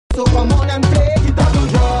So come on and play the double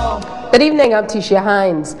draw. Good evening, I'm Tisha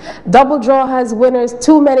Hines. Double Draw has winners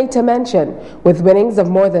too many to mention, with winnings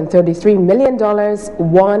of more than $33 million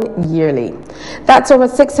won yearly. That's over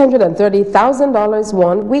 $630,000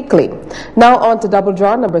 won weekly. Now on to Double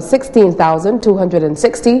Draw number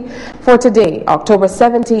 16,260 for today, October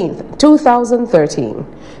 17th, 2013.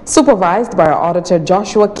 Supervised by our auditor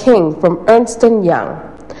Joshua King from Ernst & Young.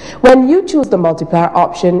 When you choose the multiplier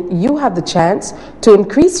option, you have the chance to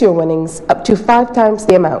increase your winnings up to 5 times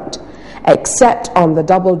the amount, except on the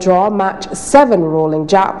Double Draw Match 7 rolling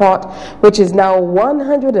jackpot, which is now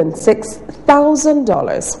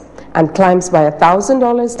 $106,000 and climbs by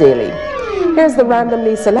 $1,000 daily. Here's the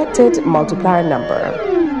randomly selected multiplier number.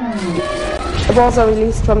 The balls are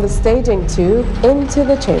released from the staging tube into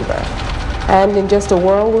the chamber, and in just a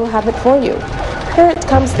whirl we'll have it for you. Here it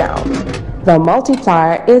comes down. The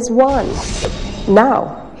multiplier is 1.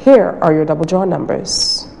 Now, here are your Double Draw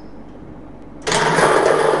numbers.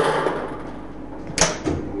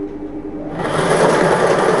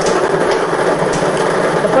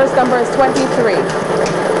 The first number is 23.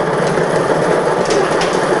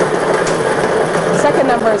 The second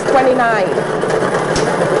number is 29.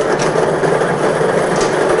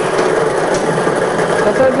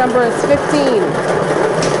 The third number is 15.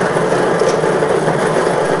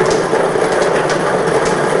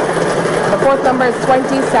 The fourth number is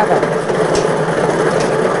 27.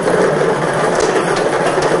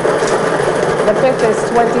 The fifth is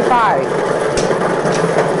 25.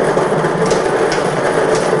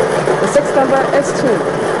 The sixth number is 2.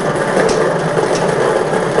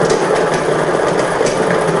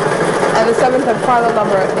 And the seventh and final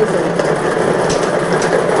number is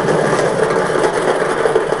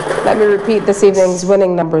 8. Let me repeat this evening's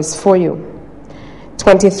winning numbers for you.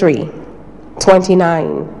 23,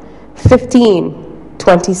 29, 15,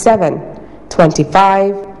 27,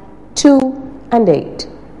 25, 2, and 8.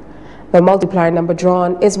 The multiplier number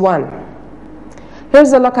drawn is 1.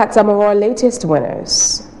 Here's a look at some of our latest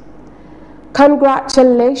winners.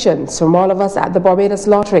 Congratulations from all of us at the Barbados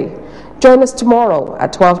Lottery. Join us tomorrow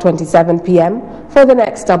at 12:27 p.m. for the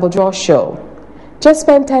next Double Draw show. Just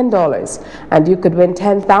spend $10 and you could win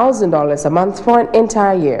 $10,000 a month for an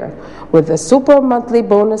entire year with the Super Monthly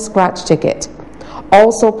Bonus Scratch Ticket.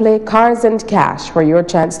 Also play Cars and Cash for your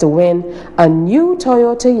chance to win a new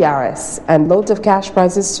Toyota Yaris and loads of cash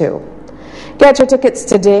prizes too. Get your tickets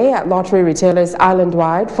today at lottery retailers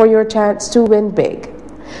island-wide for your chance to win big.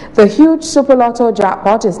 The huge Super Lotto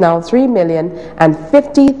jackpot is now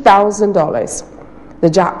 $3,050,000. The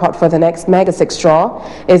jackpot for the next Mega 6 draw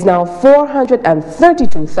is now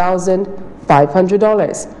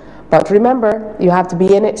 $432,500. But remember, you have to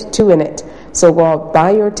be in it to win it. So go out,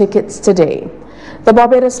 buy your tickets today. The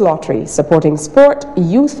Barbados Lottery, supporting sport,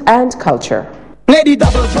 youth, and culture. Play the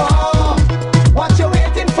double draw.